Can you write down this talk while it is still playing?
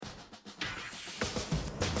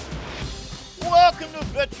Welcome to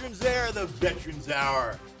Veterans Air, the Veterans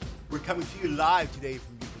Hour. We're coming to you live today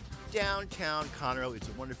from downtown Conroe. It's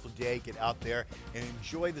a wonderful day. Get out there and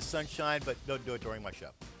enjoy the sunshine, but don't do it during my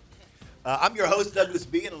show. I'm your host, Douglas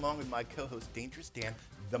B., and along with my co-host, Dangerous Dan,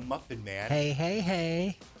 the Muffin Man. Hey, hey,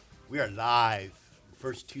 hey. We are live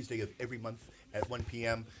first Tuesday of every month at 1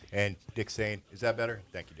 p.m. And Dick's saying, is that better?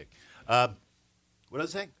 Thank you, Dick. What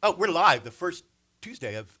was I saying? Oh, we're live the first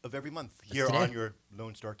Tuesday of every month here on your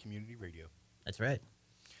Lone Star Community Radio. That's right.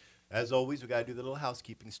 As always, we got to do the little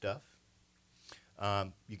housekeeping stuff.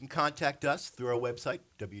 You can contact us through our website,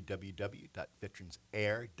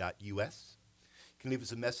 www.veteransair.us. You can leave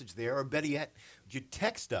us a message there, or better yet, you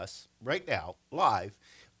text us right now, live,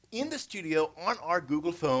 in the studio on our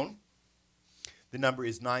Google phone. The number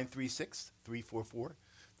is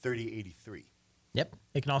 936-344-3083. Yep.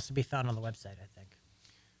 It can also be found on the website, I think.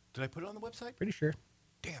 Did I put it on the website? Pretty sure.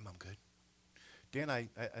 Damn, I'm good. Dan, I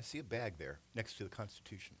see a bag there next to the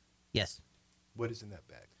Constitution. Yes. What is in that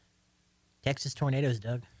bag? Texas tornadoes,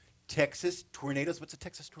 Doug. Texas tornadoes? What's a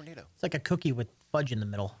Texas tornado? It's like a cookie with fudge in the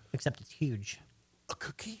middle, except it's huge. A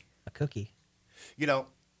cookie? A cookie. You know,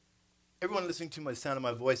 everyone listening to the sound of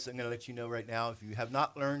my voice, I'm going to let you know right now, if you have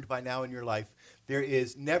not learned by now in your life, there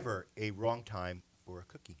is never a wrong time for a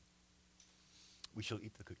cookie. We shall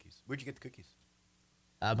eat the cookies. Where'd you get the cookies?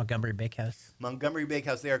 Montgomery Bakehouse. Montgomery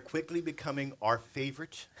Bakehouse. They are quickly becoming our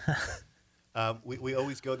favorite. We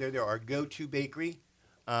always go there. They're our go-to bakery.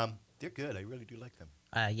 They're good. I really do like them.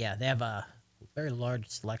 Yeah, they have a very large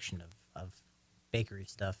selection of bakery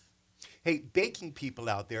stuff. Hey, baking people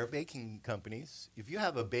out there, baking companies, if you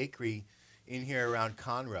have a bakery in here around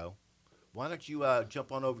Conroe, why don't you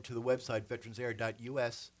jump on over to the website,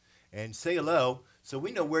 veteransair.us, and say hello so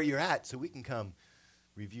we know where you're at so we can come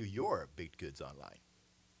review your baked goods online.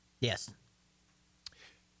 Yes.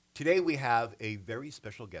 Today we have a very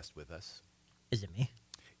special guest with us. Is it me?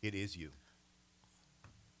 It is you.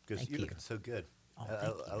 Because you're looking so good.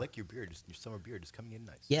 Oh, I like your beard. Your summer beard is coming in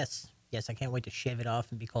nice. Yes. Yes, I can't wait to shave it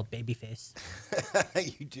off and be called Babyface.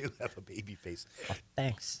 You do have a baby face. Oh,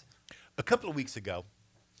 thanks. A couple of weeks ago,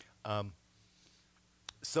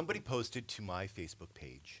 somebody posted to my Facebook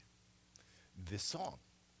page this song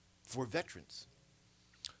for veterans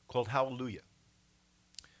called Hallelujah.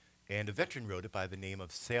 And a veteran wrote it by the name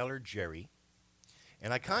of Sailor Jerry.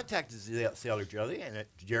 And I contacted Sailor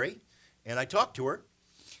Jerry, and I talked to her,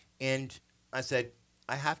 and I said,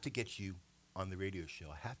 I have to get you on the radio show.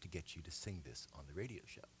 I have to get you to sing this on the radio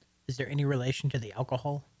show. Is there any relation to the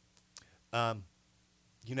alcohol?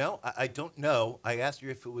 You know, I don't know. I asked her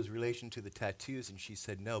if it was relation to the tattoos, and she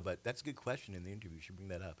said no, but that's a good question in the interview. You should bring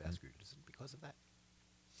that up. Ask her, is it because of that?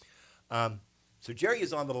 So Jerry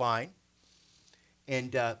is on the line,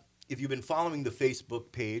 and if you've been following the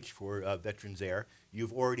Facebook page for Veterans Air,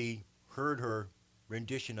 you've already heard her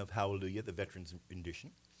rendition of Hallelujah, the Veterans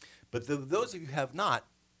rendition. But those of you who have not,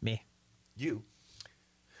 Me. you,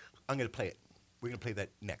 I'm going to play it. We're going to play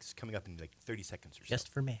that next, coming up in like 30 seconds or so. Just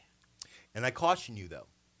for me. And I caution you, though,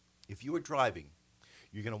 if you are driving,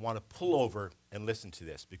 you're going to want to pull over and listen to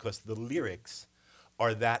this because the lyrics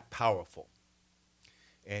are that powerful.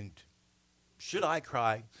 And should I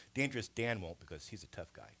cry? Dangerous Dan won't because he's a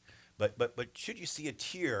tough guy. But should you see a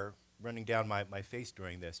tear running down my face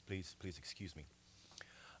during this, please excuse me.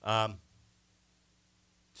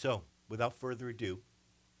 So, without further ado,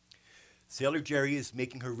 Sailor Jerry is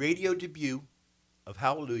making her radio debut of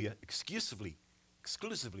Hallelujah exclusively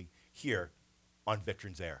here on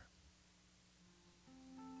Veterans Air.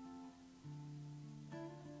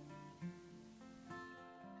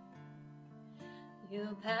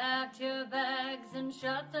 You packed your bags and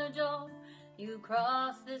shut the door. You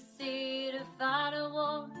crossed the sea to fight a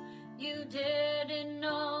war. You didn't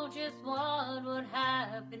know just what would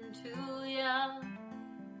happen to you.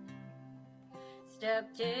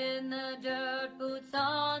 Stepped in the dirt, boots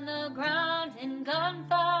on the ground, and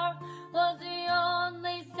gunfire was the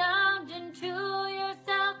only sound. And to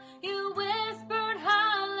yourself you whispered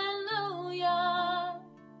hallelujah,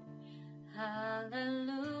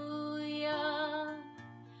 hallelujah,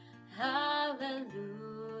 hallelujah,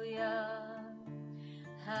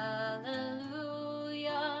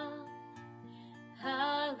 hallelujah,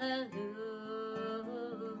 hallelujah.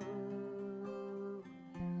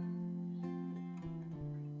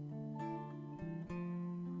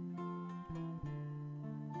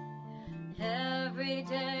 Every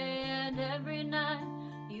day and every night,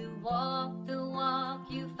 you walk the walk,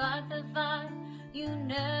 you fight the fight. You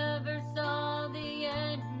never saw the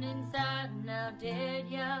end in sight, now did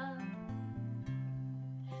ya?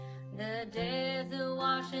 The days of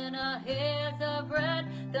washing our hairs of red,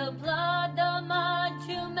 the blood, the mud,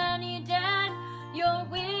 too many dead.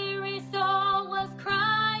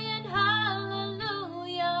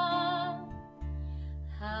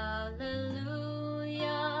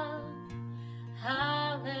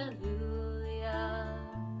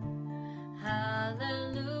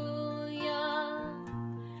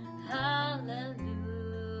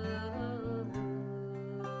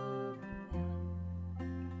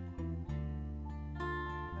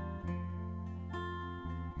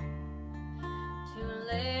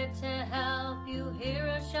 late to help, you hear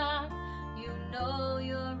a shot. You know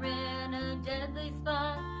you're in a deadly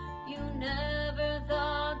spot. You never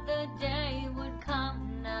thought the day would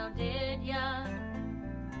come, now did ya?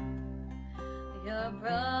 Your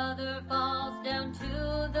brother falls down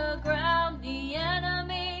to the ground. The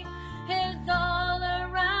enemy is all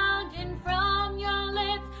around, and from your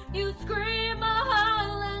lips you scream a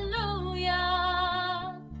hallelujah.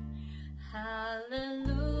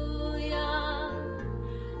 Hallelujah.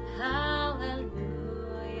 Hallelujah.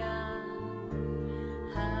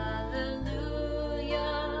 Hallelujah.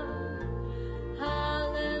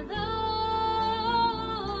 Hallelujah.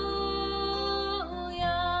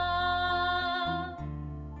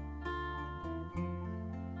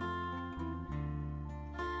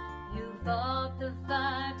 You fought the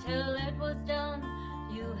fight till it was done.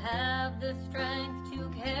 You have the strength to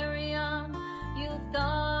carry on. You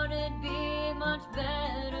thought it'd be much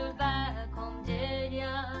better back home, did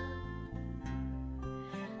ya?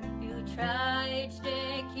 You try each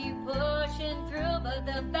day, keep pushing through, but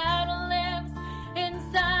the battle lives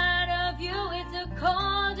inside of you. It's a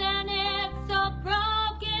cold and it's so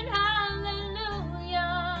broken.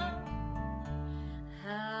 Hallelujah.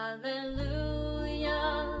 Hallelujah.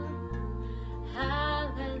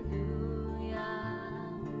 Hallelujah.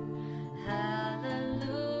 Hallelujah.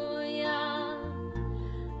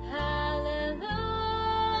 Hallelujah.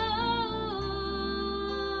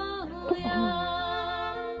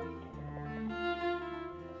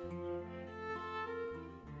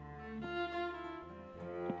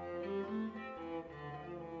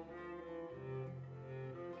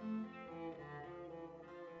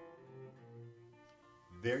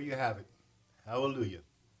 There you have it. Hallelujah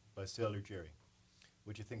by Sailor Jerry.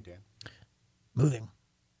 What'd you think, Dan? Moving.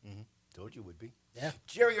 Told you it would be. Yeah.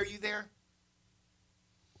 Jerry, are you there?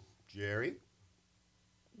 Jerry?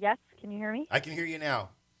 Yes, can you hear me? I can hear you now.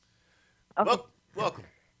 Okay. Welcome.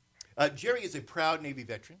 Jerry is a proud Navy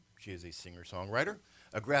veteran. She is a singer-songwriter,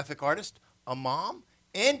 a graphic artist, a mom,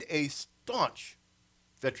 and a staunch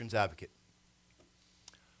veterans advocate.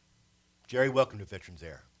 Jerry, welcome to Veterans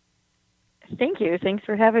Air. Thank you. Thanks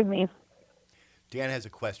for having me. Dan has a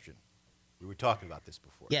question. We were talking about this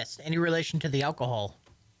before. Yes. Any relation to the alcohol?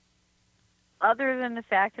 Other than the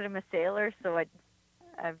fact that I'm a sailor, so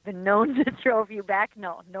I've been known to throw a few back.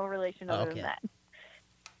 No relation other Okay. than that.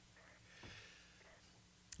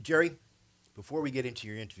 Jerry, before we get into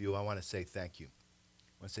your interview, I want to say thank you.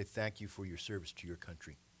 I want to say thank you for your service to your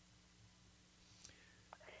country.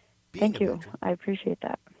 Thank you. I appreciate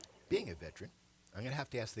that. Being a veteran, I'm going to have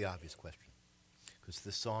to ask the obvious question, because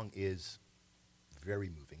this song is very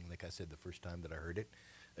moving. Like I said the first time that I heard it,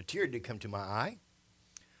 a tear did come to my eye.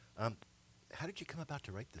 How did you come about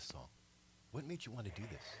to write this song? What made you want to do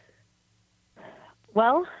this?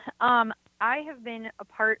 Well, I have been a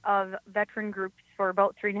part of veteran groups for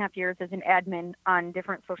about 3.5 years as an admin on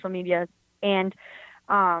different social medias, and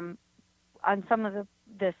on some of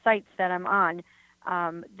the sites that I'm on,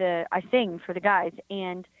 I sing for the guys,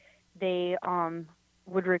 and they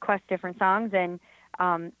would request different songs, and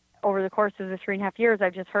over the course of the 3.5 years,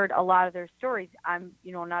 I've just heard a lot of their stories. I'm,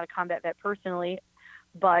 not a combat vet personally,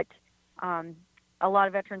 but a lot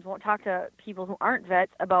of veterans won't talk to people who aren't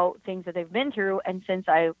vets about things that they've been through. And since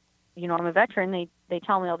I'm a veteran, they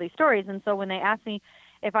tell me all these stories. And so when they asked me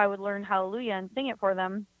if I would learn Hallelujah and sing it for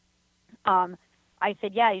them, I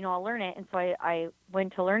said, yeah, I'll learn it. And so I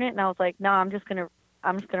went to learn it, and I was like, no, I'm just gonna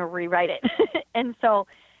rewrite it. And so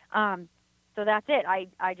that's it.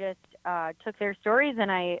 I just took their stories,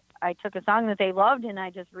 and I took a song that they loved, and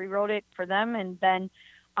I just rewrote it for them. And then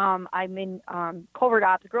I'm in Covert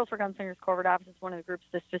Ops. Girls for Gunslingers Covert Ops is one of the groups,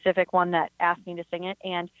 the specific one that asked me to sing it.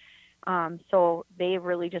 And so they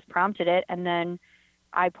really just prompted it. And then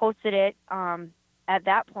I posted it. At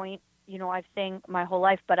that point, I've sang my whole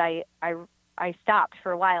life, but I stopped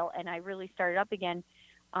for a while, and I really started up again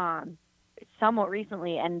somewhat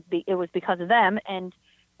recently, and it was because of them. And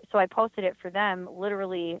so I posted it for them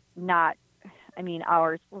literally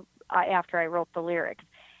hours after I wrote the lyrics.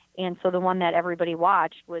 And so the one that everybody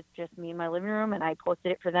watched was just me in my living room, and I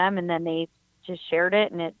posted it for them, and then they just shared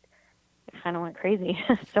it, and it kind of went crazy.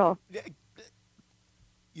 So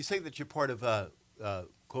you say that you're part of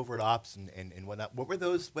Covert Ops and whatnot. What were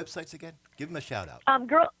those websites again? Give them a shout out.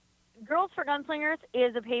 Girls for Gunslingers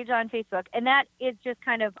is a page on Facebook, and that is just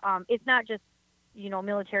kind of it's not just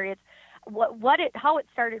military. It's how it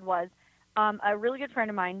started was a really good friend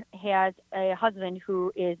of mine has a husband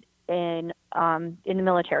who is in the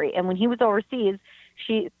military, and when he was overseas,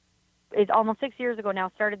 she is almost 6 years ago now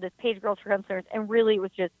started this page, Girls for Gunslingers, and really it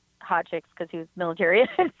was just hot chicks because he was military.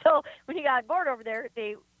 And so when he got bored over there,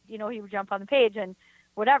 he would jump on the page, and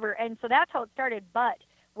whatever. And so that's how it started. But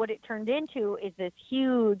what it turned into is this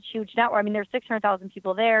huge, huge network. I mean, there's 600,000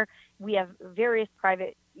 people there. We have various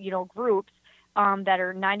private, groups that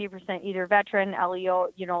are 90% either veteran, LEO,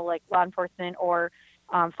 like law enforcement, or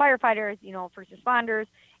firefighters, first responders.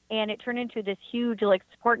 And it turned into this huge like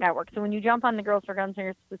support network. So when you jump on the Girls for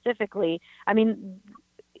Gunslingers specifically, I mean,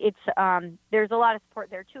 it's there's a lot of support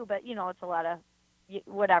there too, but it's a lot of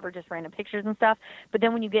whatever, just random pictures and stuff. But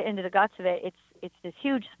then when you get into the guts of it, it's this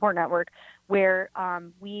huge support network where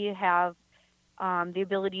we have the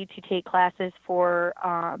ability to take classes for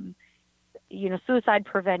suicide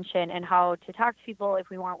prevention and how to talk to people if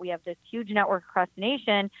we want. We have this huge network across the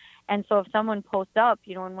nation. And so if someone posts up,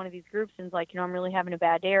 in one of these groups and is like, I'm really having a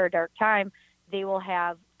bad day or a dark time, they will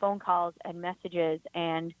have phone calls and messages.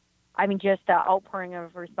 And I mean, just the outpouring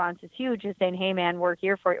of response is huge, just saying, hey man, we're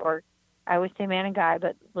here for you. Or I always say man and guy,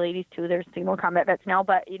 but ladies too, there's single combat vets now,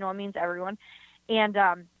 but it means everyone. And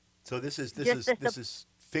so this is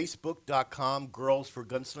Facebook.com Girls for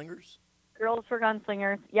Gunslingers? Girls for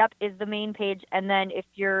Gunslingers, yep, is the main page. And then if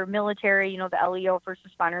you're military, the LEO, first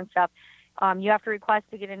responder and stuff, you have to request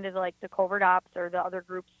to get into the covert ops or the other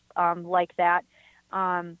groups like that.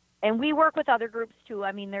 And we work with other groups too.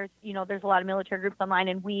 I mean, there's a lot of military groups online,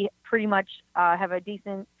 and we pretty much have a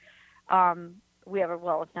decent,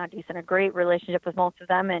 it's not decent, a great relationship with most of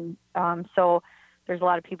them. And so there's a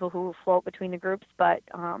lot of people who float between the groups, but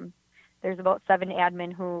there's about 7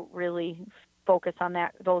 admin who really focus on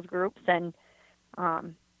those groups, and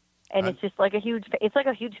it's just like a huge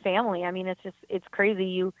family. I mean, it's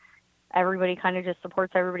crazy. Everybody kind of just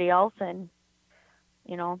supports everybody else, and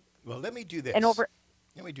Well, let me do this.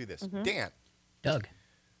 Let me do this. Mm-hmm. Dan. Doug.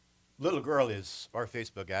 Little girl is our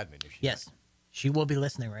Facebook admin, is she? Yes. She will be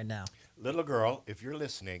listening right now. Little girl, if you're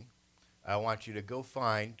listening, I want you to go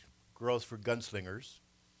find Girls for Gunslingers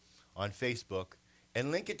on Facebook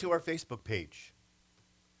and link it to our Facebook page.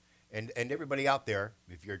 And everybody out there,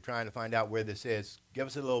 if you're trying to find out where this is, give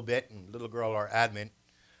us a little bit, and Little Girl, our admin,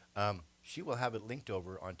 she will have it linked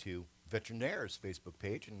over onto Veteranaires' Facebook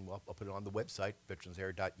page, and I'll put it on the website,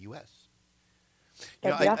 veteransair.us.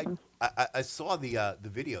 That'd be awesome. I saw the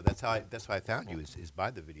video. That's how I found you, is by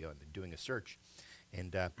the video and then doing a search.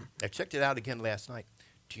 And I checked it out again last night.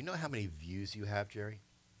 Do you know how many views you have, Jerry?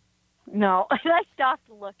 No, I stopped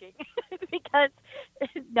looking because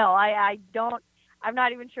I don't. I'm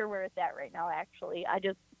not even sure where it's at right now. Actually, I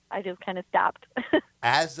just kind of stopped.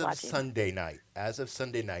 As of watching. Sunday night,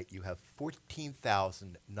 you have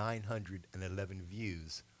 14,911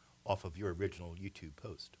 views off of your original YouTube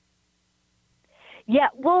post. Yeah,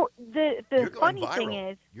 well, the funny viral. thing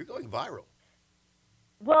is, You're going viral.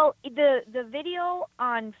 well, the video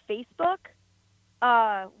on Facebook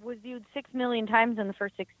was viewed 6 million times in the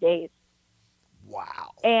first 6 days.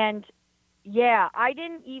 Wow. And yeah, I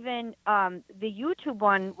didn't even the YouTube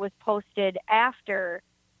one was posted after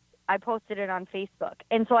I posted it on Facebook,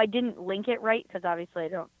 and so I didn't link it right because obviously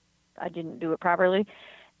I didn't do it properly,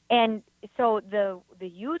 and so the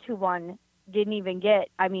YouTube one didn't even get,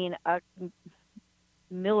 I mean, a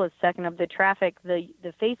millisecond of the traffic. The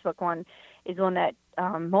Facebook one is one that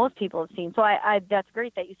most people have seen. So I that's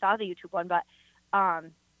great that you saw the YouTube one, but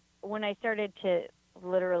when I started to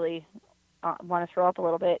literally want to throw up a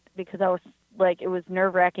little bit because I was like, it was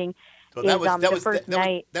nerve-wracking. So that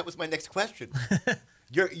was my next question.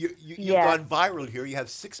 You've gone viral here. You have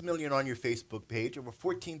 6 million on your Facebook page, over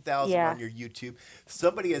 14,000 on your YouTube.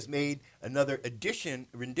 Somebody has made another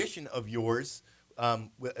rendition of yours, I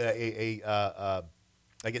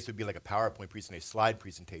guess it would be like a PowerPoint presentation, a slide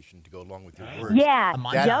presentation to go along with your words. Yeah. A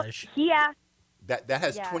montage. Yep. That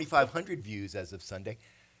has 2,500 views as of Sunday.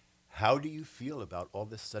 How do you feel about all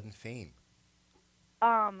this sudden fame?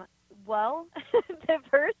 Well, the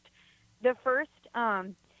first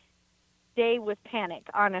day was panic,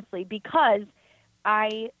 honestly, because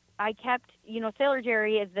I kept, Sailor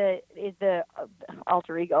Jerry is the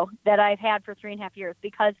alter ego that I've had for 3.5 years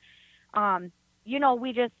because, it's, on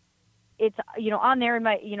there, and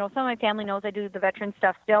some of my family knows I do the veteran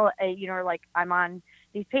stuff still, like I'm on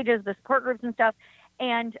these pages, the support groups and stuff.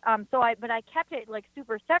 And but I kept it like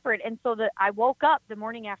super separate. And so I woke up the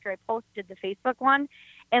morning after I posted the Facebook one.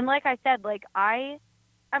 And like I said, like I'm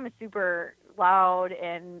a super loud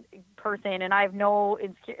person, and I have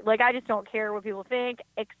I just don't care what people think,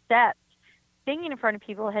 except singing in front of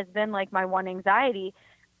people has been like my one anxiety.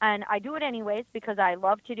 And I do it anyways because I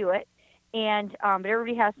love to do it. And but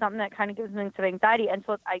everybody has something that kind of gives them some anxiety. And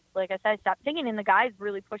so I stopped singing, and the guys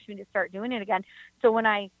really pushed me to start doing it again. So when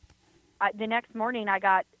the next morning, I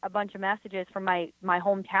got a bunch of messages from my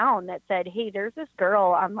hometown that said, hey, there's this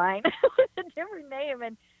girl online with a different name.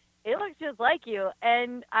 And it looks just like you.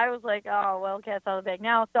 And I was like, oh, well, cat's out of the bag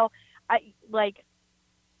now. So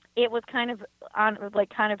it was kind of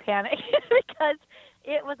panic because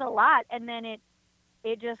it was a lot. And then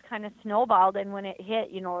it just kind of snowballed. And when it hit,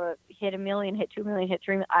 hit 1 million, hit 2 million, hit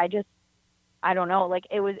 3 million, I don't know, like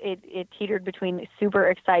it teetered between super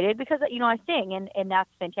excited because, I sing and that's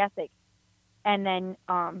fantastic. And then,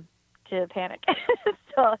 to panic.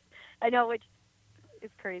 So I know, which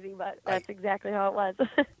is crazy, but that's exactly how it was.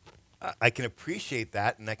 I can appreciate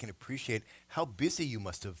that, and I can appreciate how busy you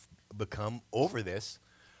must have become over this.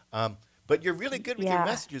 But you're really good with your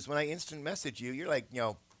messages. When I instant message you, you're like,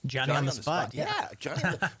 Johnny on the spot. Yeah, Johnny.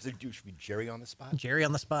 So you should be Jerry on the spot. Jerry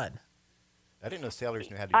on the spot. I didn't know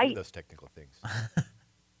sailors knew how to do those technical things.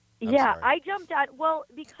 Yeah, sorry. I jumped on. Well,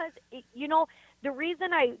 because the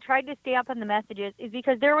reason I tried to stay up on the messages is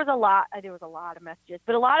because there was a lot of messages,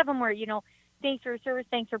 but a lot of them were, thanks for your service,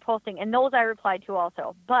 thanks for posting, and those I replied to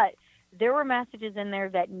also. But there were messages in there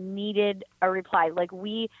that needed a reply. Like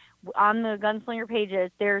on the Gunslinger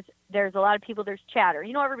pages, there's a lot of people. There's chatter.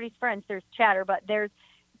 Everybody's friends. There's chatter, but there's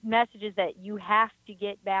messages that you have to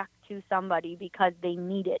get back to somebody because they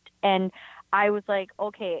need it. And I was like,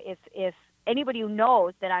 okay, if anybody who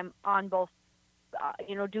knows that I'm on both,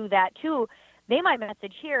 do that too, they might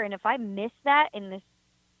message here. And if I miss that in this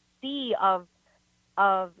sea of,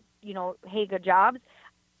 hey, good jobs,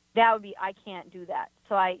 that would be, I can't do that.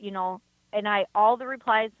 So all the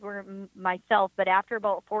replies were myself, but after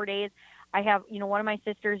about 4 days, I have, one of my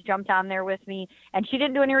sisters jumped on there with me and she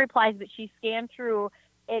didn't do any replies, but she scanned through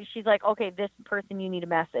and she's like, okay, this person, you need a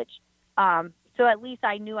message. So at least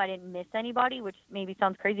I knew I didn't miss anybody, which maybe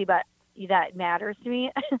sounds crazy, but that matters to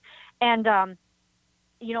me. And, a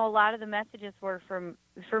lot of the messages were from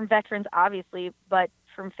veterans, obviously, but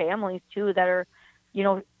from families too that are,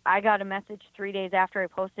 I got a message 3 days after I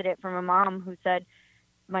posted it from a mom who said,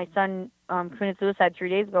 my son committed suicide 3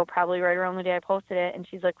 days ago, probably right around the day I posted it. And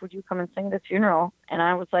she's like, would you come and sing at his funeral? And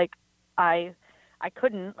I was like, I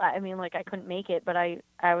couldn't. I mean, like, I couldn't make it, but I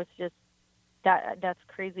was just, that's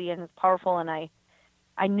crazy and it's powerful. And I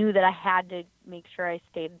knew that I had to make sure I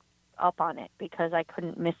stayed up on it because I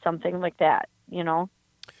couldn't miss something like that,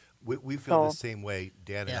 We feel the same way,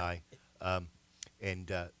 Dan and I.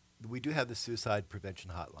 And we do have the suicide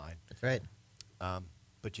prevention hotline. That's right.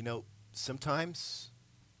 But, sometimes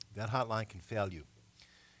that hotline can fail you.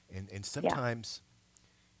 And sometimes,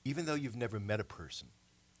 even though you've never met a person,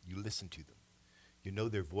 you listen to them. You know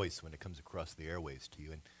their voice when it comes across the airwaves to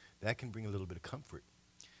you, and that can bring a little bit of comfort.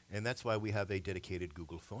 And that's why we have a dedicated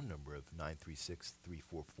Google phone number of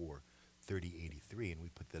 936-344-3083, and we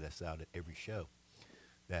put that out at every show.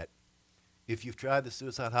 That if you've tried the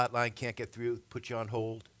suicide hotline, can't get through, put you on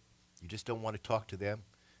hold, you just don't want to talk to them,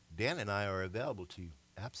 Dan and I are available to you,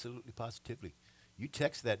 absolutely positively. You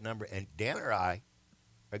text that number, and Dan or I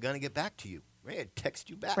are going to get back to you. We're going to text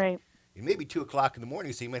you back. Right. It may be 2 o'clock in the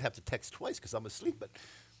morning, so you might have to text twice because I'm asleep, but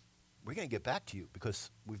we're going to get back to you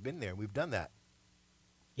because we've been there. We've done that.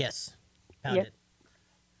 Yes. Found it.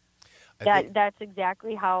 That's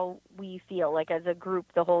exactly how we feel. Like as a group,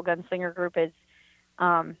 the whole Gunslinger group is,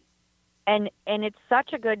 and it's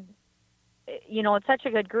such a good, it's such a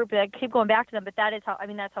good group that I keep going back to them. But that's how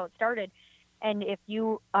it started. And if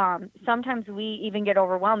you, sometimes we even get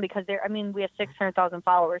overwhelmed because we have 600,000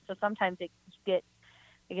 followers, so sometimes it gets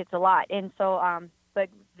a lot. And so, but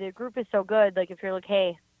the group is so good. Like if you're like,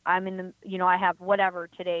 hey, I'm in the, I have whatever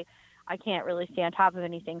today. I can't really stay on top of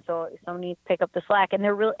anything, so someone needs to pick up the slack. And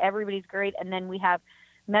everybody's great. And then we have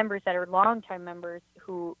members that are longtime members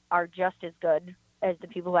who are just as good as the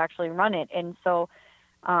people who actually run it. And so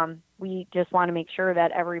we just want to make sure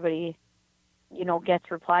that everybody, gets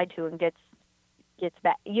replied to and gets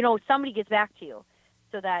back. Somebody gets back to you,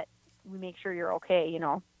 so that we make sure you're okay.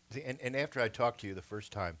 And after I talked to you the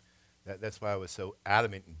first time, that's why I was so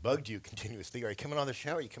adamant and bugged you continuously. Are you coming on the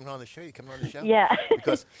show? Are you coming on the show? Are you coming on the show? Yeah.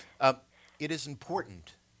 Because it is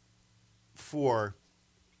important for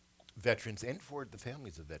veterans and for the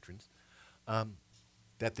families of veterans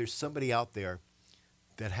that there's somebody out there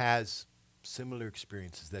that has similar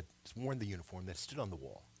experiences, that's worn the uniform, that stood on the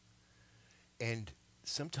wall. And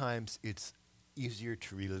sometimes it's easier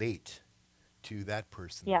to relate to that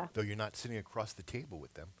person, though you're not sitting across the table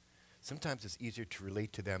with them. Sometimes it's easier to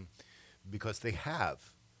relate to them because they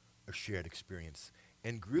have a shared experience.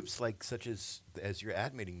 And groups such as you're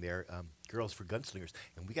admitting there, Girls for Gunslingers,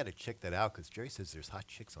 and we got to check that out because Jerry says there's hot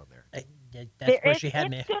chicks on there. That's where she had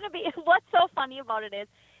me. It's going to be, what's so funny about it is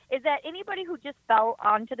that anybody who just fell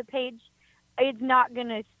onto the page is not going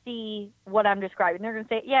to see what I'm describing. They're going to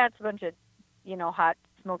say, yeah, it's a bunch of, hot,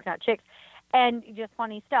 smoking hot chicks, and just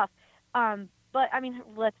funny stuff. but I mean,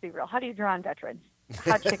 let's be real. How do you draw on veterans?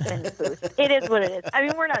 Hot chicks in the booth. It is what it is. I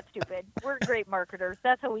mean, we're not stupid. We're great marketers.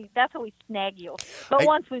 That's how we snag you. But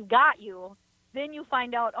once we've got you, then you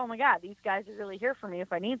find out, oh my God, these guys are really here for me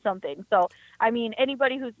if I need something. So, I mean,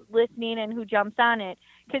 anybody who's listening and who jumps on it,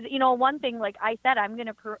 because one thing, like I said, I'm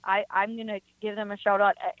gonna give them a shout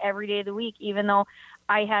out every day of the week, even though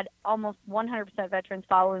I had almost 100% veterans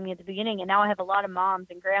following me at the beginning, and now I have a lot of moms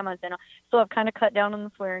and grandmas, and so I've kind of cut down on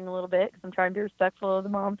the swearing a little bit because I'm trying to be respectful of the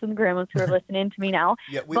moms and the grandmas who are listening to me now.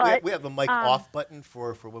 Yeah, we have a mic off button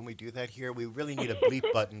for when we do that here. We really need a bleep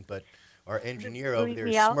button, but our engineer over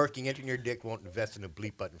there, smirking engineer Dick, won't invest in a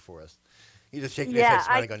bleep button for us. He's just shaking his head,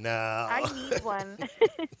 smiling, going, "No." I need one.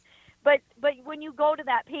 But when you go to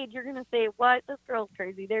that page, you're gonna say, "What? This girl's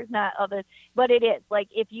crazy." There's not others, but it is. Like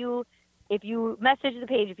if you message the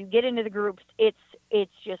page, if you get into the groups, it's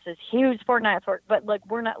just this huge Fortnite effort. But like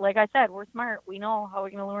we're not, like I said, we're smart. We know how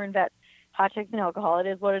we're gonna lure in vets, hot chicks and alcohol. It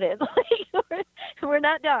is what it is. We're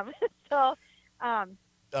not dumb. So.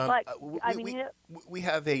 But, we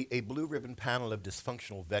have a blue ribbon panel of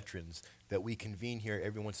dysfunctional veterans that we convene here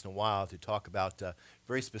every once in a while to talk about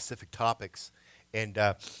very specific topics. And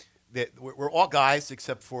we're all guys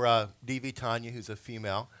except for DV Tanya, who's a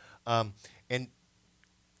female. And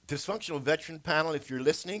dysfunctional veteran panel, if you're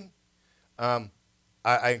listening, I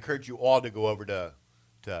encourage you all to go over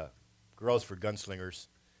to Girls for Gunslingers,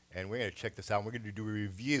 and we're going to check this out. We're going to do a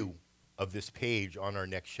review of this page on our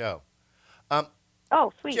next show.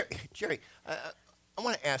 Oh, sweet. Jerry, I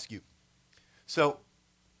want to ask you. So,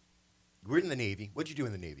 we're in the Navy. What did you do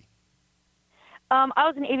in the Navy? I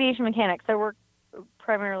was an aviation mechanic, so I worked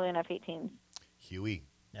primarily in F-18s. Huey.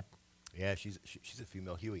 Yep. Yeah, she's a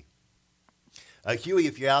female Huey. Huey,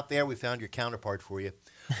 if you're out there, we found your counterpart for you.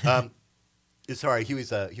 Sorry,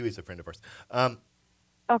 Huey's a friend of ours.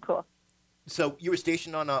 Oh, cool. So, you were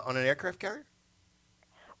stationed on an aircraft carrier?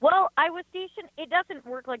 Well, I was stationed. It doesn't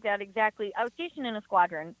work like that exactly. I was stationed in a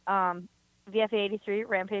squadron, VFA-83,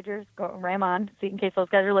 Rampagers, ram on, in case those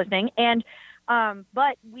guys are listening. And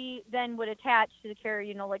but we then would attach to the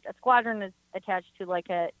carrier. Like a squadron is attached to like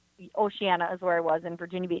a Oceana, is where I was in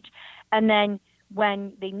Virginia Beach. And then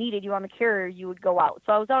when they needed you on the carrier, you would go out.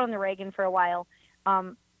 So I was out on the Reagan for a while,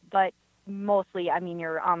 but mostly, I mean,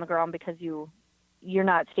 you're on the ground because you're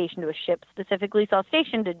not stationed to a ship specifically. So I was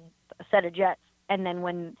stationed to a set of jets. And then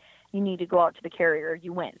when you need to go out to the carrier,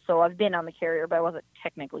 you went. So I've been on the carrier, but I wasn't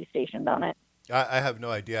technically stationed on it. I have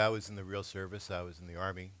no idea. I was in the real service. I was in the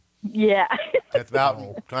Army. Yeah. 10th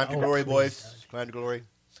Mountain. Climb to glory, boys. Climb to glory.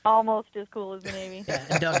 Almost as cool as the Navy. Yeah,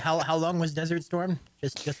 and Doug, how long was Desert Storm?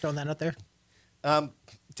 Just throwing that out there.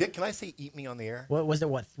 Dick, can I say eat me on the air? What was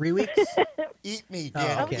it, 3 weeks? Eat me, Oh,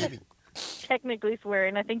 Dan. okay. Eat me. Technically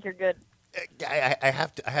swearing. I think you're good. I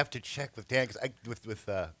have to check with Dan,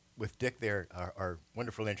 with Dick there, our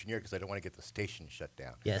wonderful engineer, because I don't want to get the station shut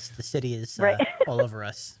down. Yes, the city is Right. all over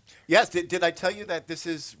us. Yes, did I tell you that this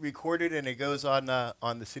is recorded and it goes on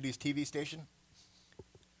the city's TV station?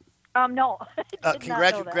 No. I did not know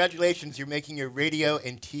that. Congratulations, you're making your radio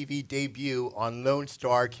and TV debut on Lone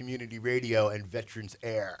Star Community Radio and Veterans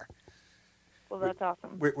Air. Well, that's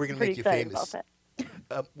awesome. We're going to make you famous.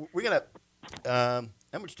 We're going to,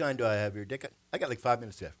 how much time do I have here, Dick? I got like 5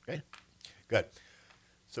 minutes left, right? Good.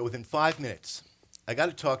 So within 5 minutes, I got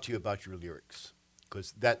to talk to you about your lyrics,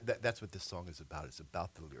 because that's what this song is about. It's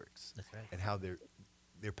about the lyrics. That's right. And how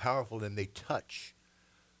they're powerful and they touch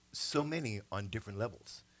so many on different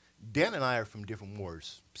levels. Dan and I are from different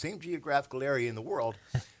wars, same geographical area in the world,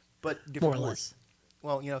 but different More or wars.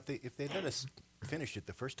 less. Well, if they let us finish it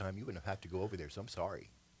the first time, you wouldn't have had to go over there. So I'm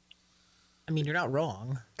sorry. I mean, you're not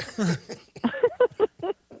wrong.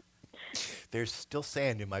 There's still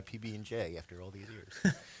sand in my PB&J after all these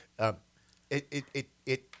years.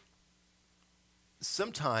 It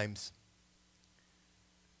sometimes,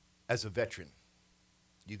 as a veteran,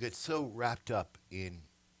 you get so wrapped up in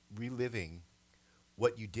reliving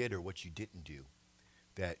what you did or what you didn't do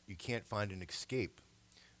that you can't find an escape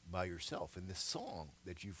by yourself. And this song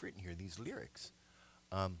that you've written here, these lyrics,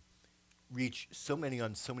 reach so many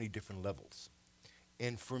on so many different levels.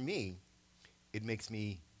 And for me, it makes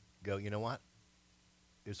me go, you know what?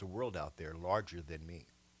 There's a world out there larger than me.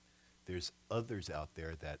 There's others out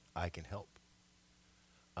there that I can help.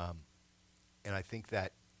 And I think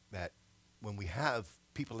that when we have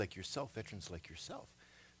people like yourself, veterans like yourself,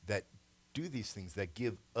 that do these things, that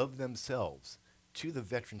give of themselves to the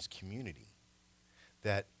veterans community,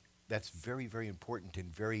 that's very, very important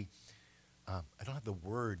and very, I don't have the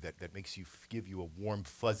word that makes you give you a warm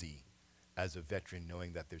fuzzy as a veteran,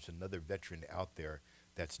 knowing that there's another veteran out there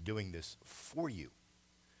that's doing this for you.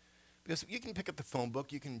 Because you can pick up the phone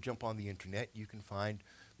book, you can jump on the internet, you can find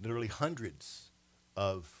literally hundreds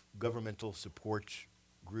of governmental support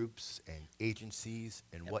groups and agencies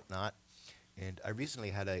and whatnot. And I recently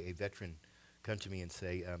had a veteran come to me and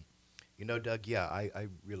say, Doug, yeah, I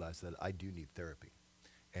realize that I do need therapy.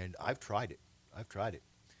 And I've tried it.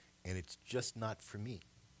 And it's just not for me.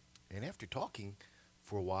 And after talking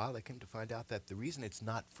for a while, I came to find out that the reason it's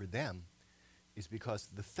not for them is because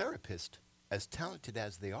the therapist, as talented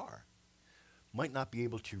as they are, might not be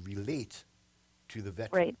able to relate to the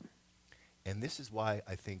veteran. Right. And this is why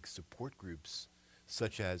I think support groups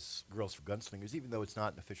such as Girls for Gunslingers, even though it's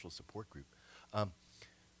not an official support group,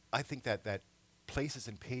 I think that places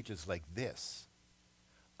and pages like this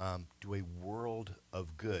do a world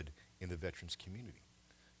of good in the veterans community.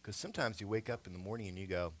 Because sometimes you wake up in the morning and you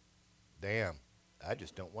go, damn, I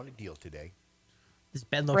just don't want to deal today. This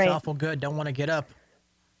bed looks Right. awful good. Don't want to get up.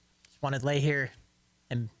 Just want to lay here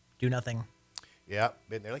and do nothing. Yeah,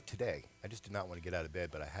 and they're like today. I just did not want to get out of bed,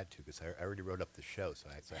 but I had to because I already wrote up the show, so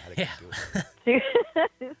I had to get do it.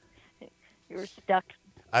 You were stuck.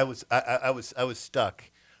 I was stuck.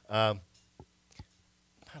 I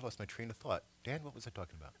lost my train of thought. Dan, what was I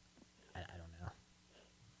talking about? I don't know.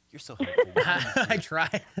 You're so helpful. I try.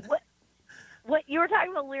 What you were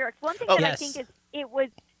talking about lyrics. One thing Oh, that I yes. think it was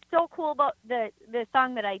so cool about the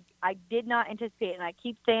song that I did not anticipate, and I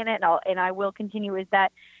keep saying it, and I will continue, is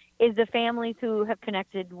the families who have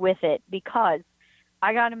connected with it, because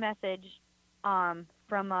I got a message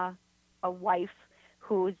from a wife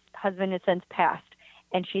whose husband has since passed,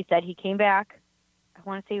 and she said he came back. I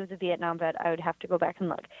want to say he was a Vietnam vet. I would have to go back and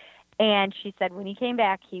look. And she said when he came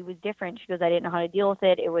back, he was different. She goes, I didn't know how to deal with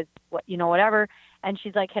it. It was whatever. And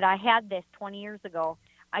she's like, had I had this 20 years ago,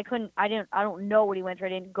 I don't know what he went through.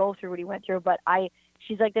 I didn't go through what he went through, but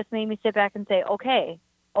she's like, this made me sit back and say, okay,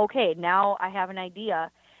 now I have an idea.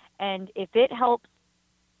 And if it helps,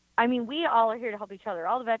 I mean, we all are here to help each other.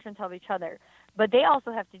 All the veterans help each other, but they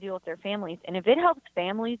also have to deal with their families. And if it helps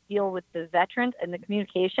families deal with the veterans and the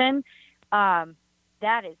communication,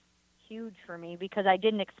 that is huge for me, because I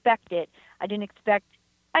didn't expect it. I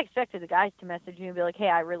expected the guys to message me and be like, hey,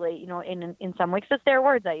 I really, in some ways, just their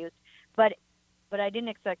words I used, but I didn't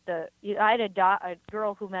expect I had a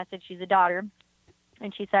girl who messaged, she's a daughter,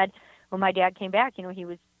 and she said, when my dad came back, he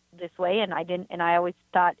was this way, and I always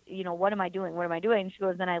thought, what am I doing? And she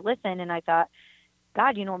goes, then I listened, and I thought,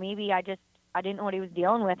 God, maybe I didn't know what he was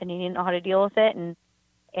dealing with, and he didn't know how to deal with it, and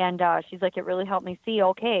she's like, it really helped me see,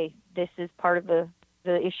 okay, this is part of the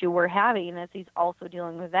issue we're having, and he's also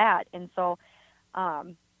dealing with that. And so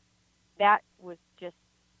that was just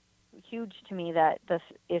huge to me, that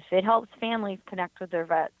if it helps families connect with their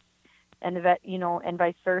vets and the vet, and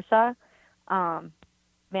vice versa,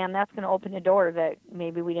 man, that's going to open a door that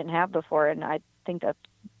maybe we didn't have before. And I think that's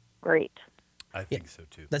great. I think so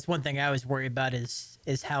too. That's one thing I always worry about is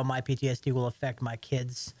how my PTSD will affect my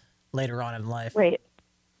kids later on in life. Right.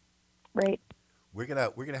 We're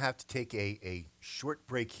gonna have to take a short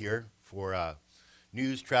break here for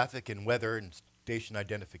news, traffic, and weather and station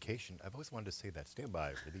identification. I've always wanted to say that. Stand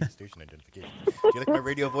by for the station identification. Do you like my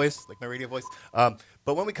radio voice?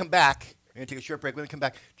 But when we come back, we're gonna take a short break. When we come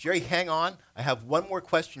back, Jerry, hang on. I have one more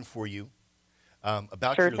question for you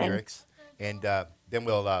about Sure your thing. lyrics, and then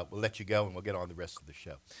we'll let you go and we'll get on the rest of the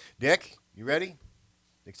show. Dick, you ready?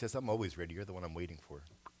 Dick says, I'm always ready. You're the one I'm waiting for.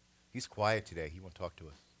 He's quiet today. He won't talk to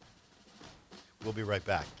us. We'll be right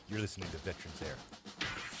back. You're listening to Veterans Air.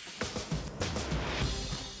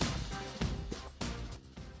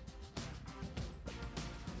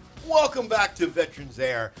 Welcome back to Veterans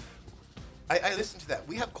Air. I listened to that.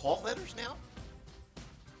 We have call letters now?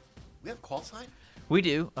 We have call sign? We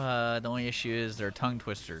do. The only issue is they're tongue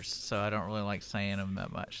twisters, so I don't really like saying them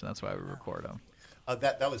that much. That's why we record them.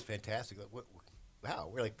 That was fantastic. Wow,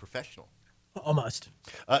 we're like professional. Almost.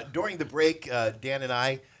 During the break, Dan and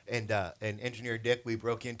I and Engineer Dick, we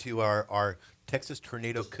broke into our Texas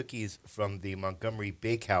Tornado cookies from the Montgomery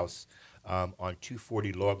Bakehouse on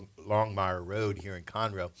 240 Longmire Road here in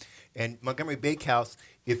Conroe. And Montgomery Bakehouse,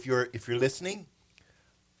 if you're listening,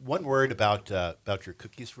 one word about your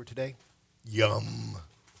cookies for today: yum.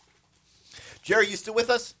 Jerry, you still with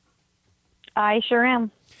us? I sure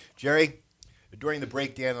am. Jerry, during the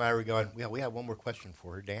break, Dan and I were going, we have one more question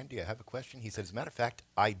for her. Dan, do you have a question? He said, as a matter of fact,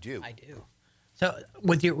 I do. I do. So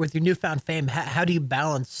with your newfound fame, how do you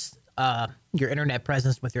balance your internet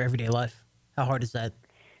presence with your everyday life? How hard is that?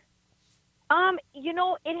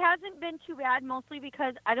 It hasn't been too bad, mostly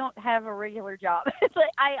because I don't have a regular job. It's like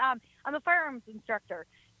I'm a firearms instructor,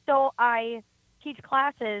 so I teach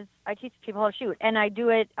classes. I teach people how to shoot, and I do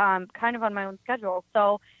it kind of on my own schedule.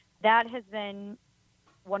 So that has been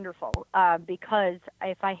wonderful because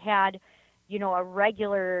if I had, a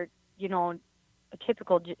regular, a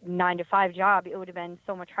typical 9 to 5 job, it would have been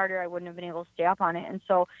so much harder. I wouldn't have been able to stay up on it. And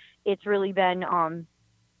so it's really been,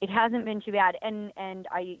 it hasn't been too bad. And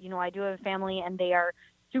I, I do have a family, and they are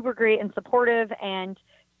super great and supportive. And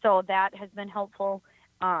so that has been helpful.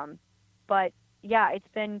 But yeah, it's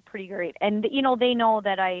been pretty great. And, they know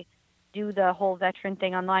that I do the whole veteran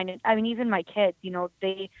thing online. And I mean, even my kids,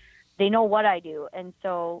 they know what I do. And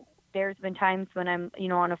so there's been times when I'm,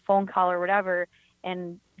 on a phone call or whatever,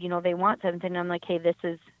 and, they want something. And I'm like, hey, this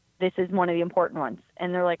is one of the important ones.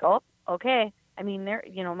 And they're like, oh, okay. I mean, they're,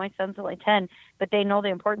 my son's only 10, but they know the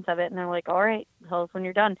importance of it. And they're like, all right, tell us when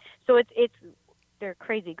you're done. So they're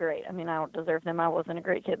crazy great. I mean, I don't deserve them. I wasn't a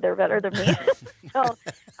great kid. They're better than me. So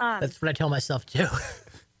that's what I tell myself too.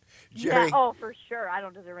 Jerry. Yeah, oh, for sure. I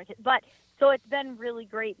don't deserve my kid. But so it's been really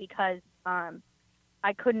great because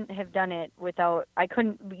I couldn't have done it without, I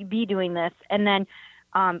couldn't be doing this. And then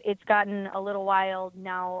it's gotten a little wild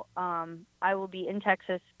now. I will be in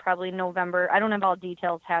Texas probably in November. I don't have all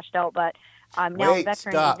details hashed out, but now Wait,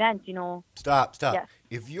 veteran stop. events, Stop. Yes.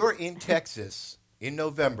 If you're in Texas in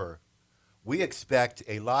November, we expect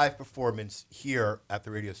a live performance here at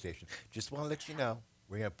the radio station. Just want to let you know,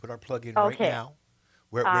 we're going to put our plug in right Okay. now.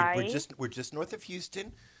 We're just north of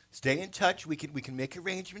Houston. Stay in touch. We can make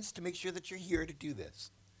arrangements to make sure that you're here to do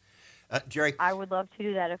this. Jerry, I would love to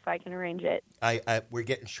do that if I can arrange it. we're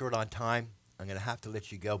getting short on time. I'm going to have to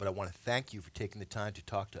let you go, but I want to thank you for taking the time to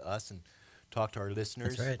talk to us and talk to our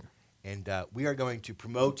listeners. That's right. And we are going to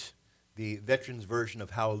promote the veterans version of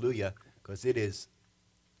Hallelujah because it is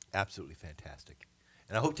absolutely fantastic.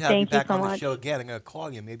 And I hope to have you Thank you back so on the much. show again. I'm going to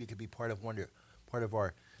call you. Maybe you could be part of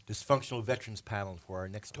our dysfunctional veterans panel for our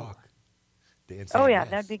next talk. Oh, yeah,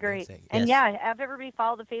 that'd be great. And yeah, have everybody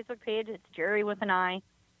follow the Facebook page. It's Jerry with an I,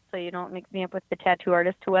 so you don't mix me up with the tattoo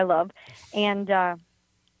artist who I love. And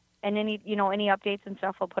any any updates and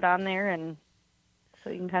stuff I'll put on there, and so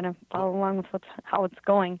you can kind of follow along with how it's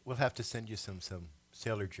going. We'll have to send you some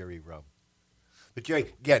Sailor Jerry rum. But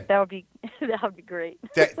Jerry, again, That would be great.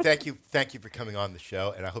 thank you for coming on the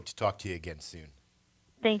show, and I hope to talk to you again soon.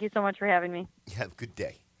 Thank you so much for having me. You have a good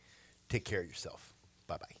day. Take care of yourself.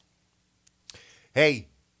 Bye-bye. Hey,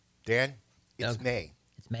 Dan, it's Doug. May.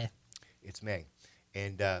 It's May. It's May.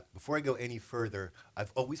 And before I go any further,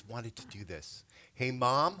 I've always wanted to do this. Hey,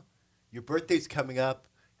 Mom, your birthday's coming up.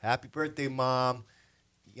 Happy birthday, Mom.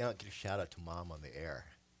 Get a shout-out to Mom on the air.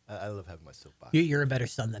 I love having my soapbox. You're a better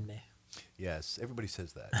son than me. Yes, everybody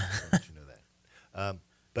says that. I want you to know that.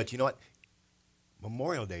 But you know what?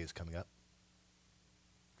 Memorial Day is coming up.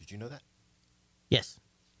 Did you know that? Yes.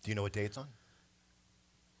 Do you know what day it's on?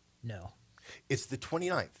 No. It's the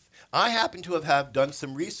 29th. I happen to have done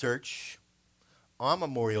some research on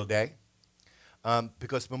Memorial Day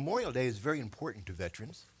because Memorial Day is very important to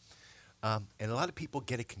veterans, and a lot of people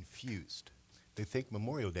get it confused. They think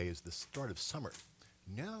Memorial Day is the start of summer.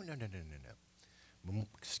 No.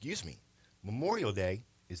 Excuse me. Memorial Day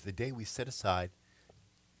is the day we set aside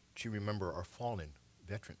to remember our fallen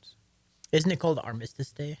veterans. Isn't it called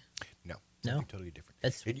Armistice Day? No. No? Something totally different.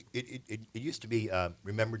 That's- It used to be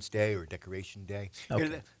Remembrance Day or Decoration Day. Okay.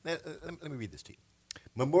 Here, let me read this to you.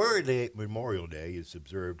 Memorial Day is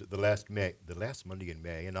observed the last Monday in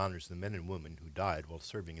May and honors the men and women who died while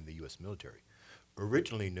serving in the U.S. military.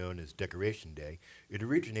 Originally known as Decoration Day, it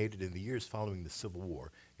originated in the years following the Civil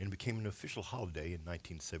War and became an official holiday in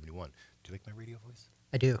 1971. Do you like my radio voice?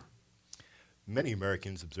 I do. Many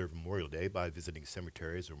Americans observe Memorial Day by visiting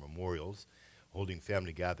cemeteries or memorials, holding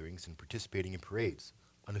family gatherings, and participating in parades.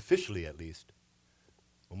 Unofficially, at least,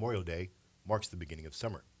 Memorial Day marks the beginning of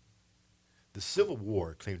summer. The Civil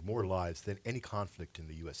War claimed more lives than any conflict in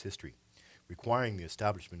the U.S. history, requiring the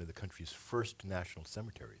establishment of the country's first national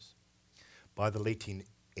cemeteries. By the late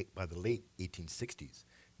 1860s,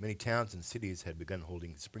 many towns and cities had begun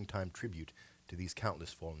holding springtime tribute to these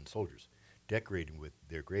countless fallen soldiers, decorating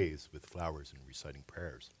their graves with flowers and reciting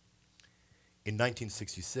prayers. In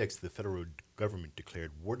 1966, the federal government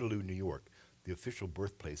declared Waterloo, New York, the official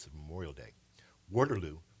birthplace of Memorial Day.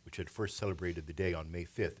 Waterloo, which had first celebrated the day on May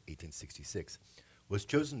 5, 1866, was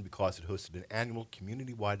chosen because it hosted an annual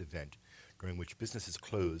community-wide event during which businesses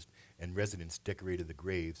closed and residents decorated the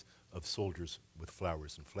graves of soldiers with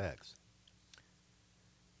flowers and flags.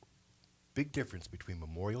 Big difference between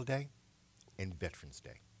Memorial Day and Veterans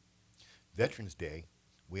Day. Veterans Day,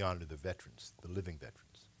 we honor the veterans, the living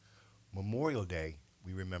veterans. Memorial Day,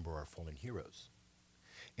 we remember our fallen heroes.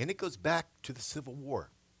 And it goes back to the Civil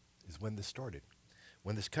War, is when this started,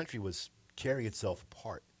 when this country was tearing itself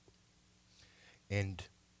apart. And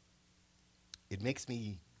it makes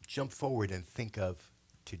me jump forward and think of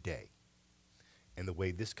today and the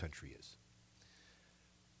way this country is.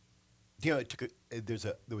 You know,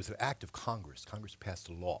 there was an act of Congress. Congress passed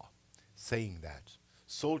a law saying that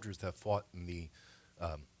soldiers that fought in the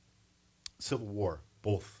Civil War,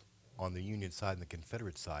 both on the Union side and the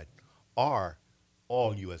Confederate side, are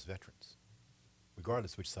all U.S. veterans,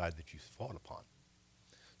 regardless which side that you fought upon.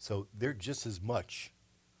 So they're just as much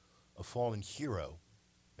a fallen hero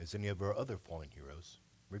as any of our other fallen heroes,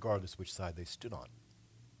 regardless which side they stood on.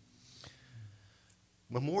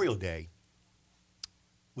 Memorial Day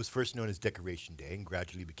was first known as Decoration Day and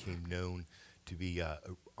gradually became known to be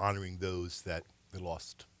honoring those that we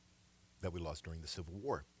lost during the Civil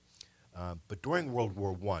War. But during World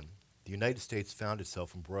War I, the United States found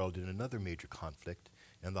itself embroiled in another major conflict,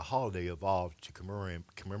 and the holiday evolved to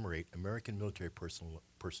commemorate American military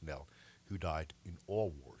personnel who died in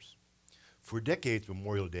all wars. For decades,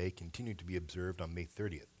 Memorial Day continued to be observed on May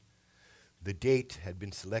 30th. The date had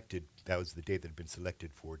been selected, that was the date that had been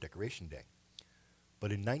selected for Decoration Day.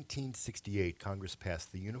 But in 1968, Congress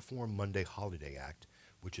passed the Uniform Monday Holiday Act,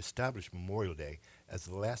 which established Memorial Day as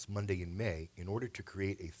the last Monday in May in order to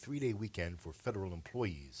create a 3-day weekend for federal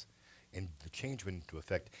employees, and the change went into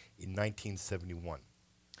effect in 1971.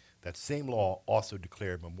 That same law also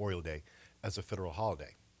declared Memorial Day as a federal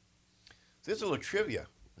holiday. So there's a little trivia.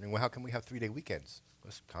 I mean, well, how can we have 3-day weekends?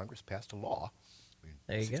 Well, Congress passed a law in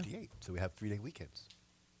There you go. 68, so we have 3-day weekends.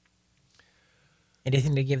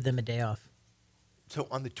 Anything to give them a day off. So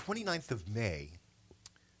on the 29th of May,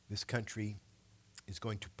 this country is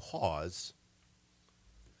going to pause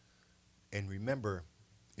and remember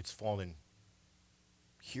its fallen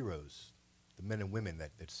heroes, the men and women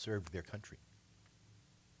that served their country.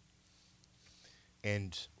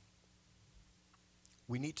 And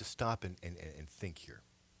we need to stop and think here.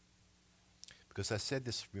 Because I said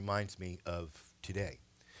this reminds me of today.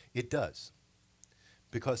 It does.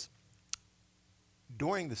 Because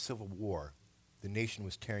during the Civil War, the nation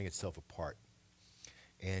was tearing itself apart.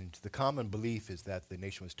 And the common belief is that the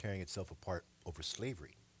nation was tearing itself apart over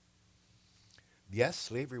slavery. Yes,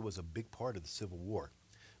 slavery was a big part of the Civil War.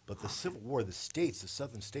 But the Civil War, the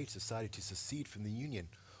southern states decided to secede from the Union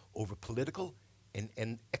over political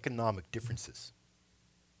and economic differences.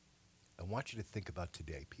 I want you to think about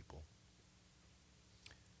today, people.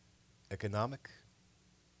 Economic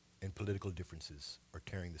and political differences are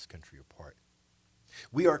tearing this country apart.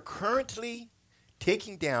 We are currently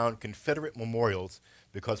taking down Confederate memorials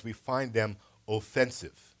because we find them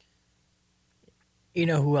offensive. You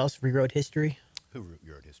know who else rewrote history? Who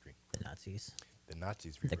rewrote history? The Nazis. The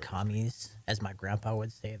Nazis The rewrote history. commies, as my grandpa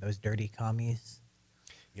would say, those dirty commies.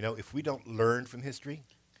 You know, if we don't learn from history,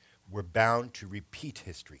 we're bound to repeat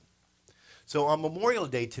history. So on Memorial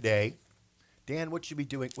Day today, Dan, what should we be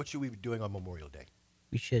doing? What should we be doing on Memorial Day?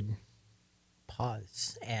 We should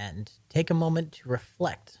pause and take a moment to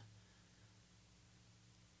reflect.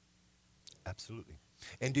 Absolutely.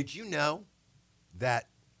 And did you know that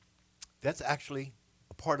that's actually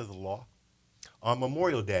a part of the law? On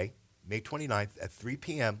Memorial Day, May 29th at 3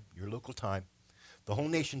 p.m., your local time, the whole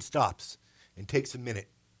nation stops and takes a minute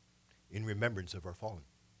in remembrance of our fallen.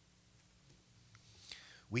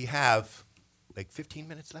 We have like 15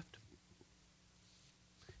 minutes left.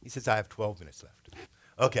 He says I have 12 minutes left.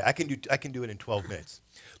 Okay, I can do it in 12 minutes.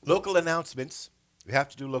 Local announcements. We have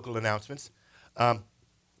to do local announcements. I'm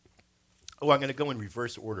going to go in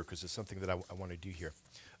reverse order because it's something that I want to do here.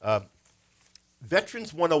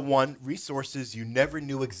 Veterans 101, resources you never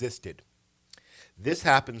knew existed. This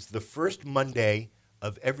happens the first Monday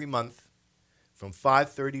of every month from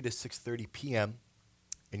 5:30 to 6:30 p.m.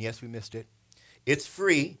 And yes, we missed it. It's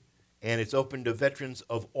free, and it's open to veterans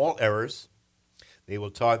of all eras. They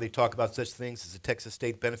talk about such things as the Texas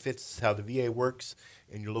state benefits, how the VA works,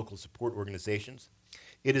 and your local support organizations.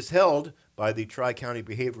 It is held by the Tri-County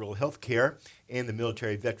Behavioral Health Care and the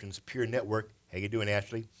Military Veterans Peer Network. How you doing,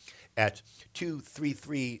 Ashley? At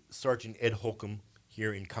 233 Sergeant Ed Holcomb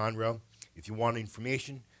here in Conroe. If you want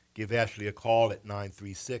information, give Ashley a call at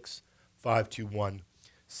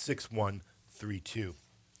 936-521-6132.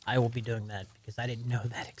 I will be doing that because I didn't know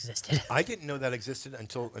that existed. I didn't know that existed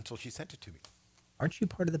until she sent it to me. Aren't you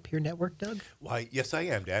part of the peer network, Doug? Why, yes, I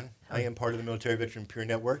am, Dan. I am part of the Military Veteran Peer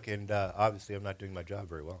Network, and obviously I'm not doing my job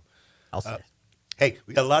very well. I'll say. Hey,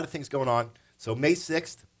 we got a lot of things going on. So May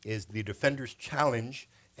 6th is the Defenders Challenge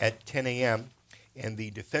at 10 a.m., and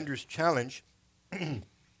the Defenders Challenge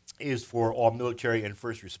is for all military and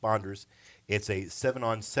first responders. It's a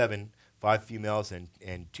 7-on-7, 5 females and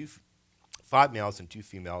 5 males and 2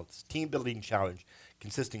 females team building challenge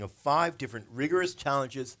consisting of 5 different rigorous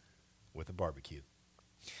challenges with a barbecue.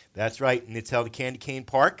 That's right, and it's held at Candy Cane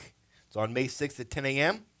Park. It's on May 6th at 10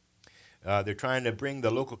 a.m. They're trying to bring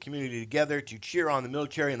the local community together to cheer on the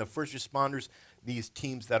military and the first responders, these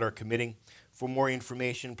teams that are committing. For more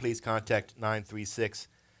information, please contact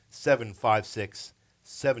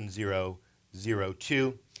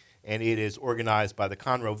 936-756-7002. And it is organized by the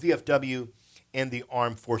Conroe VFW and the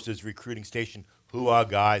Armed Forces Recruiting Station. Hooah,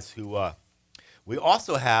 guys, hooah. We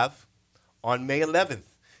also have, on May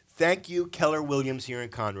 11th, thank you, Keller Williams here in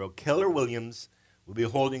Conroe. Keller Williams will be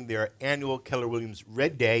holding their annual Keller Williams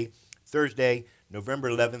Red Day, Thursday,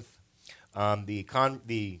 November 11th. The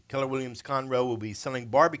Keller Williams Conroe will be selling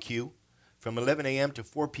barbecue from 11 a.m. to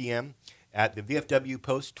 4 p.m. at the VFW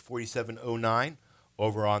Post 4709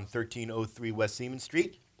 over on 1303 West Seaman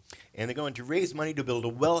Street. And they're going to raise money to build a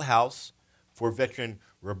well house for veteran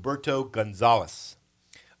Roberto Gonzalez.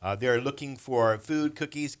 They're looking for food,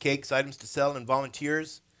 cookies, cakes, items to sell, and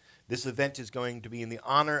volunteers. This event is going to be in the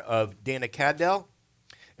honor of Dana Cadell.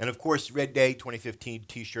 And, of course, Red Day 2015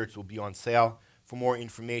 T-shirts will be on sale. For more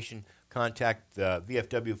information, contact the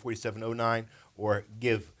VFW 4709 or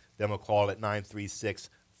give them a call at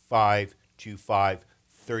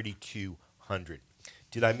 936-525-3200.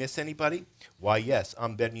 Did I miss anybody? Why, yes,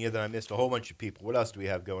 I'm betting you that I missed a whole bunch of people. What else do we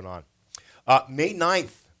have going on? May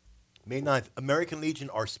 9th, American Legion,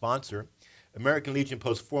 our sponsor. American Legion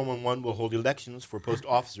Post 411 will hold elections for post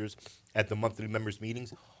officers at the monthly members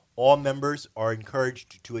meetings. All members are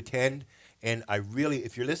encouraged to attend. And I really,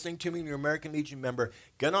 if you're listening to me and you're an American Legion member,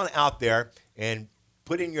 get on out there and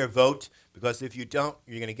put in your vote, because if you don't,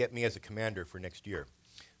 you're going to get me as a commander for next year.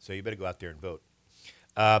 So you better go out there and vote.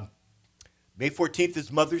 May 14th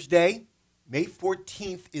is Mother's Day. May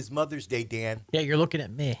 14th is Mother's Day, Dan. Yeah, you're looking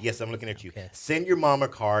at me. Yes, I'm looking at you. Okay. Send your mom a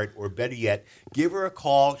card, or better yet, give her a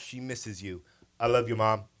call. She misses you. I love you,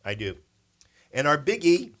 Mom. I do. And our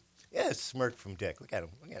biggie, smirk from Dick. Look at him.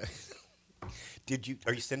 Look at him.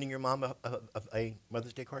 Are you sending your mom a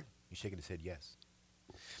Mother's Day card? He's shaking his head yes.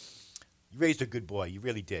 You raised a good boy. You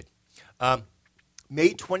really did. May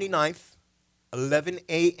 29th, 11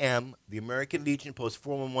 a.m., the American Legion Post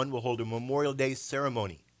 411 will hold a Memorial Day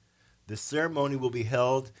ceremony. The ceremony will be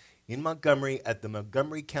held in Montgomery at the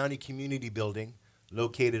Montgomery County Community Building,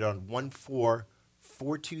 located on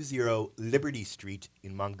 14420 Liberty Street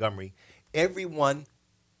in Montgomery. Everyone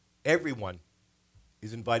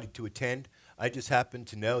is invited to attend. I just happen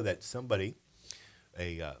to know that somebody,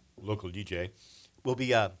 a local DJ, will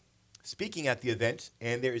be speaking at the event,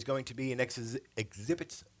 and there is going to be an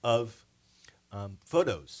exhibit of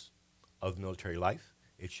photos of military life.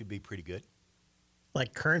 It should be pretty good.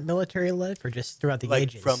 Like current military life, or just throughout the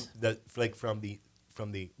ages? From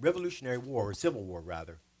the Revolutionary War, or Civil War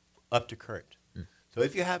rather, up to current. So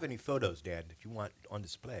if you have any photos, Dan, if you want on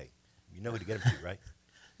display, you know who to get them to, right?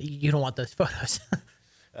 You don't want those photos.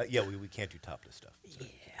 Yeah, we can't do topless stuff. So.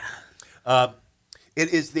 Yeah.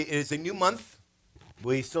 It is a new month.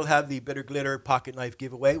 We still have the Bitter Glitter pocket knife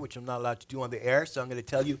giveaway, which I'm not allowed to do on the air, so I'm going to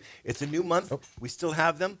tell you it's a new month. Oh. We still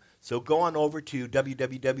have them. So go on over to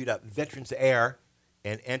www.veteransair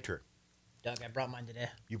and enter. Doug, I brought mine today.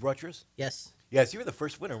 You brought yours? Yes. Yes, you were the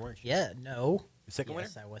first winner, weren't you? Yeah, no. The second winner?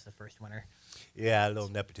 Yes, I was the first winner. Yeah, a little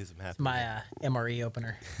nepotism happened. It's my MRE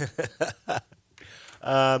opener.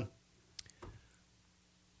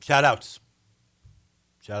 Shout-outs.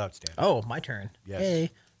 Shout-outs, Dan. Oh, my turn. Yes. Hey,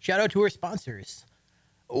 shout-out to our sponsors.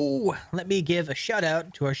 Oh, let me give a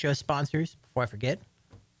shout-out to our show sponsors before I forget.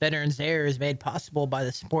 Veterans Air is made possible by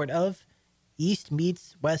the support of East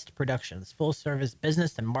Meets West Productions, full-service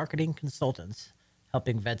business and marketing consultants,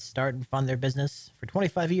 helping vets start and fund their business for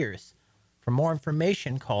 25 years. For more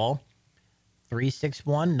information, call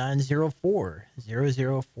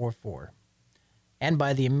 361-904-0044. And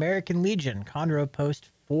by the American Legion, Conroe Post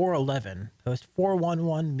 411. Post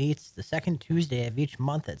 411 meets the second Tuesday of each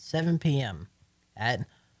month at 7 p.m. at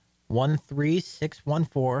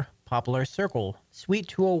 13614 Poplar Circle, Suite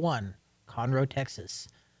 201, Conroe, Texas.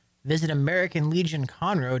 Visit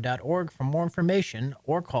AmericanLegionConroe.org for more information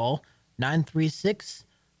or call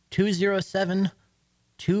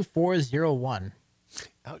 936-207-2401.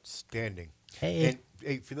 Outstanding. Hey. And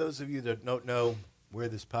hey, for those of you that don't know where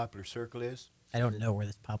this Poplar Circle is, I don't know where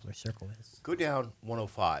this Poplar Circle is. go down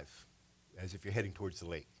 105 as if you're heading towards the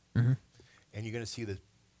lake. Mm-hmm. And you're going to see the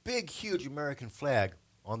big, huge American flag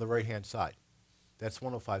on the right-hand side. That's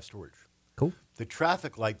 105 Storage. Cool. The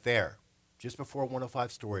traffic light there, just before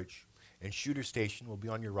 105 Storage and Shooter Station will be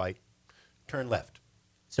on your right. Turn left.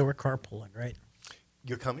 So we're carpooling, right?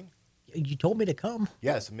 You're coming? You told me to come.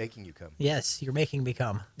 Yes, I'm making you come. Yes, you're making me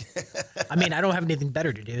come. I mean, I don't have anything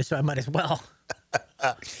better to do, so I might as well.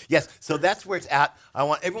 Yes, so that's where it's at. I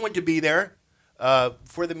want everyone to be there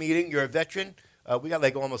for the meeting. You're a veteran. We got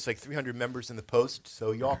like almost like 300 members in the post,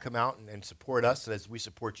 so y'all come out and support us as we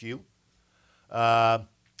support you.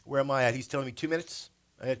 Where am I at? He's telling me 2 minutes.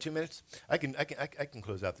 I had 2 minutes. I can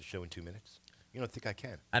close out the show in 2 minutes. You don't think I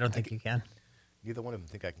can? I don't think you can. Neither one of them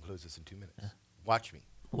think I can close this in 2 minutes. Watch me.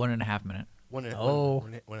 1.5 minute. One and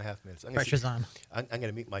a half minutes. Pressure's on. I'm going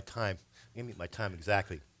to meet my time. I'm going to meet my time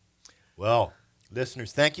exactly. Well,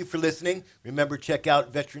 listeners, thank you for listening. Remember, check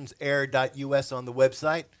out veteransair.us on the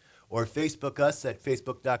website or Facebook us at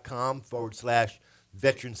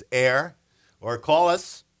facebook.com/veteransair or call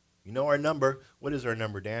us. You know our number. What is our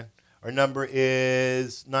number, Dan? Our number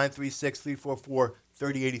is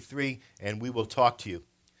 936-344-3083, and we will talk to you.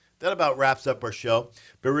 That about wraps up our show.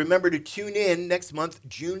 But remember to tune in next month,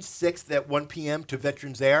 June 6th at 1 p.m. to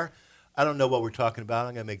Veterans Air. I don't know what we're talking about.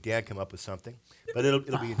 I'm going to make Dan come up with something, but it'll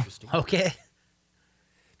be interesting. Okay.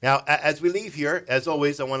 Now, as we leave here, as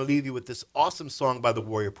always, I want to leave you with this awesome song by the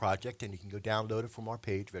Warrior Project, and you can go download it from our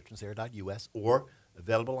page, veteransair.us, or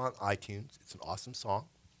available on iTunes. It's an awesome song.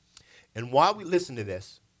 And while we listen to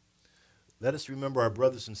this, let us remember our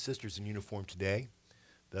brothers and sisters in uniform today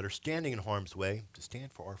that are standing in harm's way to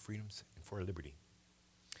stand for our freedoms and for our liberty.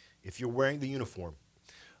 If you're wearing the uniform,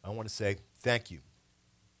 I want to say thank you.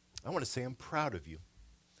 I want to say I'm proud of you.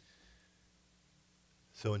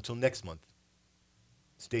 So until next month,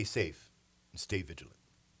 stay safe and stay vigilant.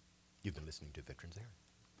 You've been listening to Veterans Air.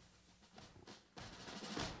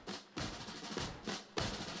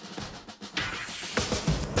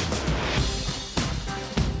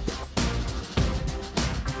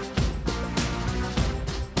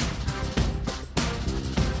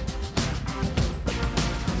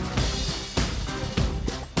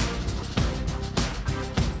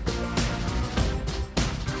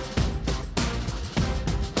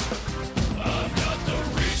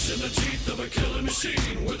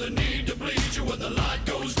 With a need to bleed you when the light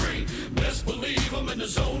goes green. Best believe I'm in the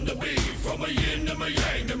zone to be. From a yin to my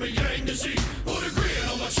yang to my yang to Z. Put a grin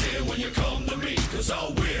on my chin when you come to me. Cause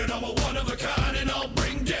I'll win, I'm a one of a kind. And I'll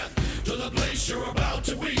bring death to the place you're about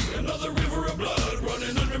to be. Another river of blood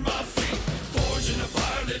running under my feet. Forged in a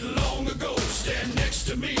fire lit long ago. Stand next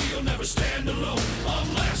to me, you'll never stand alone.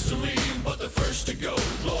 I'm last to leave, but the first to go.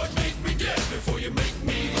 Lord, make me dead before you make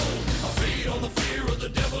me whole. I feed on the fear of the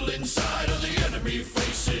devil inside of the enemy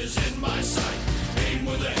faces in my sight. Aim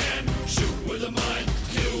with a hand, shoot with a mind,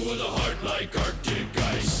 kill with a heart like Arctic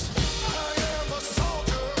ice. I am a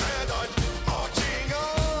soldier and I'm marching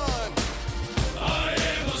on. I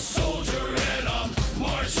am a soldier and I'm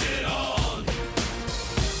marching on.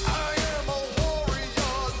 I am a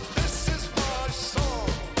warrior, this is my song.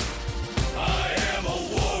 I am a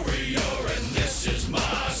warrior and this is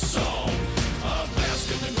my song. I bask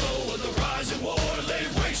in the glow of the rising war, lay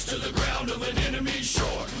waste to the ground of an enemy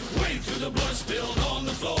shore. Wade through the blood spilled on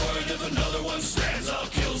the floor, and if another one stands, I'll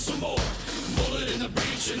kill some more. Bullet in the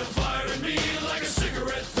breach and a fire in me, like a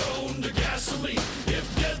cigarette thrown to gasoline. If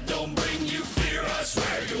death don't bring you fear, I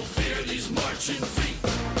swear you'll fear these marching feet.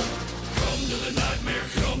 Come to the nightmare,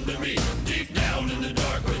 come to me, deep down in the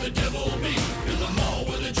dark where the devil be. In the mall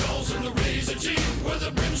where the jaws and the razor teeth, where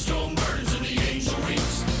the brimstone burns and the angel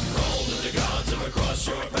weeps. Call to the gods of across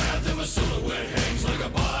your path, and my silhouette hangs like a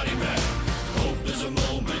body bag. Hope is a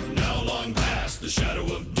moment now long past, the shadow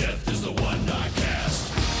of death is the one I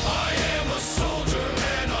cast. I am a soldier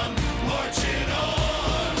and I'm marching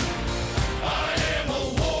on. I am a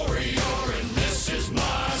warrior and this is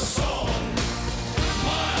my song.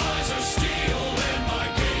 My eyes are steel and my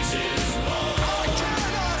gaze is long.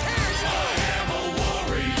 I am a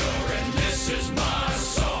warrior and this is my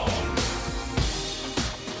song.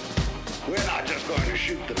 We're not just going to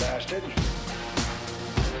shoot the bastard.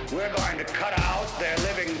 We're going to cut out their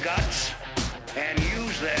living guts and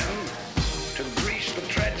use them to grease the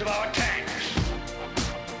treads of our tanks.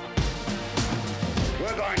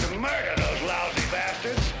 We're going to murder those lousy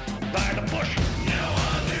bastards by the bushel. Now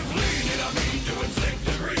I live lean and I mean to inflict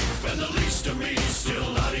the grief, and the least of me is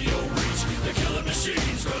still out of your reach. The killing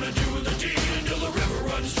machine's gonna do the deed until the river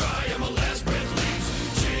runs dry and my last breath leaves.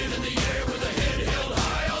 Chin in the air with a head held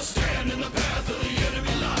high, I'll stand in the path of the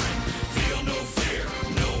enemy line. Feel no fear,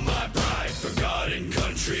 know my pride. For God and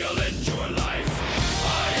country I'll end your life.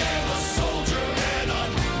 I am a soldier and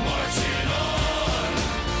I'm marching on.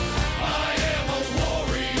 I am a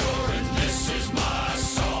warrior and this is my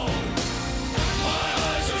song. My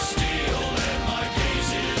eyes are steel and my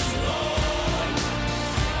gaze is long.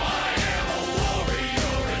 I am a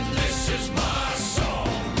warrior and this is my song.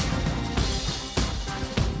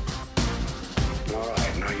 All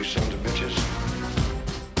right, now you sons of bitches.